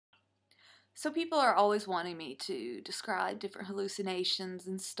So people are always wanting me to describe different hallucinations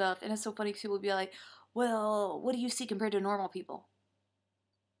and stuff, and it's so funny because people will be like, well, what do you see compared to normal people?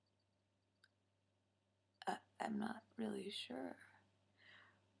 I'm not really sure.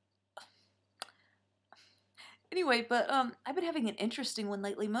 Anyway, but I've been having an interesting one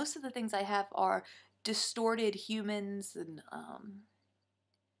lately. Most of the things I have are distorted humans and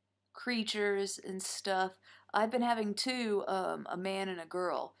creatures and stuff. I've been having two, a man and a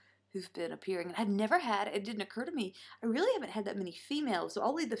girl who've been appearing. And I've never had, it didn't occur to me, I really haven't had that many females. So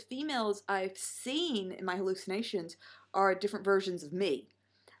only the females I've seen in my hallucinations are different versions of me.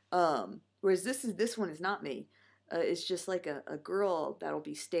 Whereas this one is not me. It's just like a girl that'll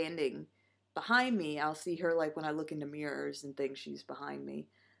be standing behind me. I'll see her like when I look into mirrors and things, she's behind me.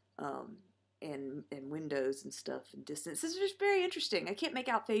 And windows and stuff and distance. This is just very interesting. I can't make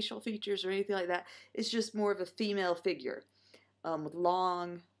out facial features or anything like that. It's just more of a female figure with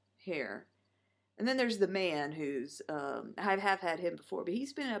long hair. And then there's the man who's, I have had him before, but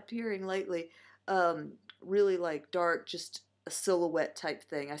he's been appearing lately really like dark, just a silhouette type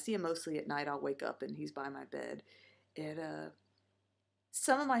thing. I see him mostly at night. I'll wake up and he's by my bed. And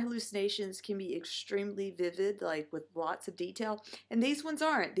some of my hallucinations can be extremely vivid, like with lots of detail, and these ones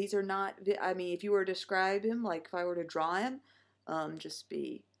aren't. These are not, I mean, if you were to describe him, like if I were to draw him, just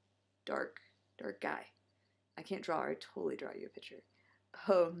be dark guy. I can't draw her, I totally draw you a picture.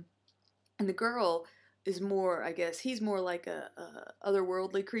 And the girl is more, I guess, he's more like a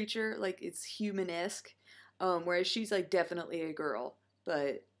otherworldly creature, like it's human-esque, whereas she's like definitely a girl,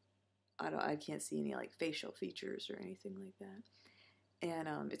 but I can't see any like facial features or anything like that.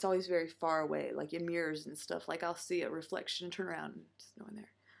 And it's always very far away, like in mirrors and stuff. Like I'll see a reflection, turn around, and it's no one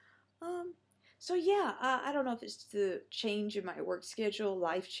there. So yeah, I don't know if it's the change in my work schedule,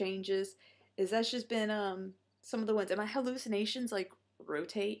 life changes. That's just been some of the ones. And my hallucinations like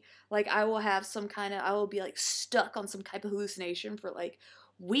rotate. Like I will have I will be like stuck on some type of hallucination for like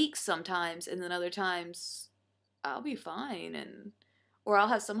weeks sometimes, and then other times I'll be fine, or I'll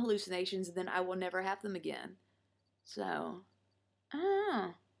have some hallucinations and then I will never have them again. So.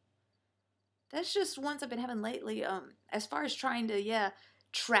 Oh, that's just ones I've been having lately. As far as trying to, yeah,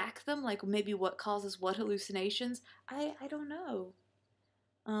 track them, like maybe what causes what hallucinations, I don't know.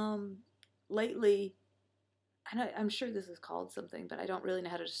 Lately, I'm sure this is called something, but I don't really know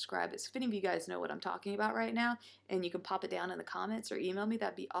how to describe it. So if any of you guys know what I'm talking about right now, and you can pop it down in the comments or email me,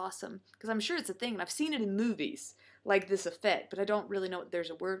 that'd be awesome. Because I'm sure it's a thing, and I've seen it in movies, like this effect, but I don't really know if there's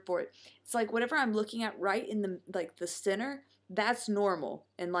a word for it. It's like whatever I'm looking at right in the center, that's normal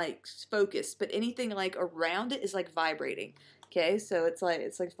and like focused, but anything like around it is like vibrating. Okay, so it's like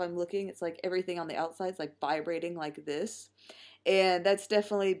if I'm looking, it's like everything on the outside is like vibrating like this. And that's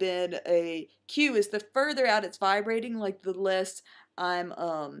definitely been a cue, is the further out it's vibrating, like the less I'm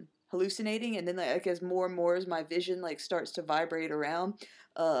hallucinating, and then like as more and more as my vision like starts to vibrate around,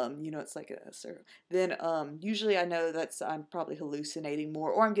 it's like a circle. Then usually I know I'm probably hallucinating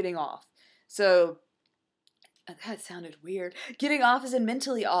more, or I'm getting off. So that sounded weird. Getting off is in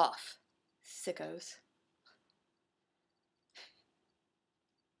mentally off. Sickos.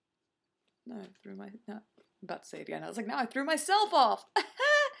 No, I threw my... No, I'm about to say it again. I was like, no, I threw myself off.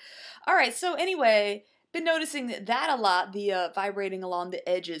 All right, so anyway, been noticing that a lot, the vibrating along the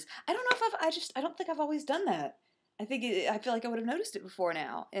edges. I don't know if I don't think I've always done that. I feel like I would have noticed it before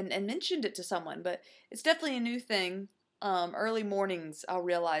now and mentioned it to someone, but it's definitely a new thing. Early mornings, I'll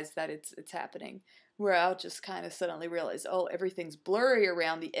realize that it's happening, where I'll just kind of suddenly realize, oh, everything's blurry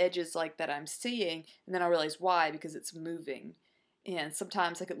around the edges like that I'm seeing, and then I'll realize why, because it's moving. And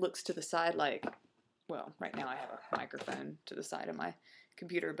sometimes like it looks to the side like, well, right now I have a microphone to the side of my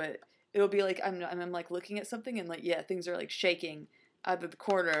computer, but it'll be like I'm like looking at something and like, yeah, things are like shaking out of the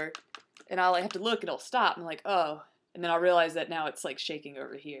corner, and I'll like have to look and it'll stop, and I'm like, oh, and then I'll realize that now it's like shaking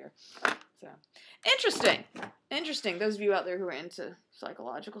over here. So interesting. Those of you out there who are into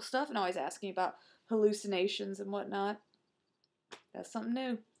psychological stuff and always asking about hallucinations and whatnot, that's something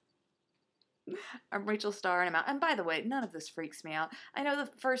new. I'm Rachel Star, and I'm out. And by the way, none of this freaks me out. I know the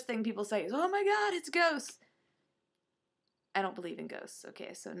first thing people say is, oh my god, it's ghosts. I don't believe in ghosts,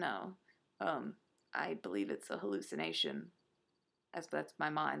 okay, so no. I believe it's a hallucination, as that's my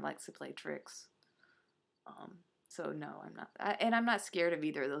mind likes to play tricks. So no, I'm not. And I'm not scared of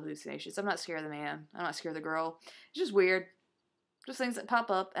either of the hallucinations. I'm not scared of the man. I'm not scared of the girl. It's just weird. Just things that pop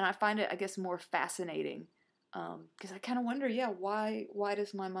up, and I find it, I guess, more fascinating. Because I kind of wonder, yeah, why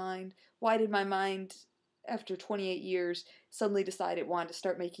did my mind, after 28 years, suddenly decide it wanted to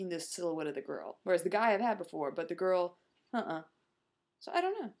start making this silhouette of the girl? Whereas the guy I've had before, but the girl, So I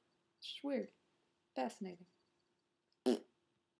don't know. It's just weird. Fascinating.